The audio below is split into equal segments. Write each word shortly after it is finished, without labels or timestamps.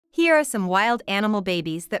Here are some wild animal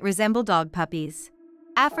babies that resemble dog puppies.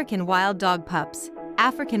 African Wild Dog Pups.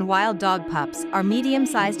 African Wild Dog Pups are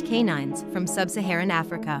medium-sized canines from Sub-Saharan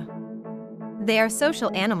Africa. They are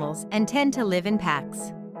social animals and tend to live in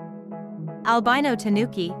packs. Albino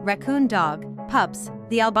Tanuki, Raccoon Dog, Pups.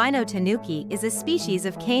 The Albino Tanuki is a species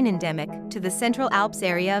of cane endemic to the Central Alps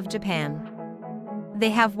area of Japan. They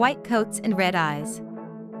have white coats and red eyes.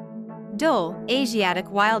 Dhole,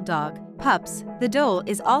 Asiatic Wild Dog, Pups. The dhole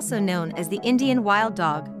is also known as the Indian Wild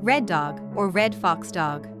Dog, Red Dog, or Red Fox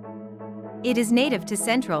Dog. It is native to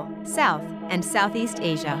Central, South, and Southeast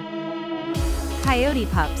Asia. Coyote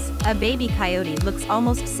Pups. A baby coyote looks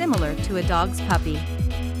almost similar to a dog's puppy.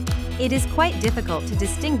 It is quite difficult to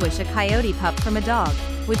distinguish a coyote pup from a dog,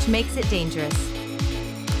 which makes it dangerous.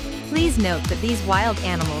 Please note that these wild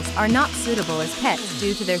animals are not suitable as pets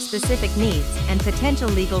due to their specific needs and potential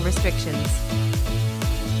legal restrictions.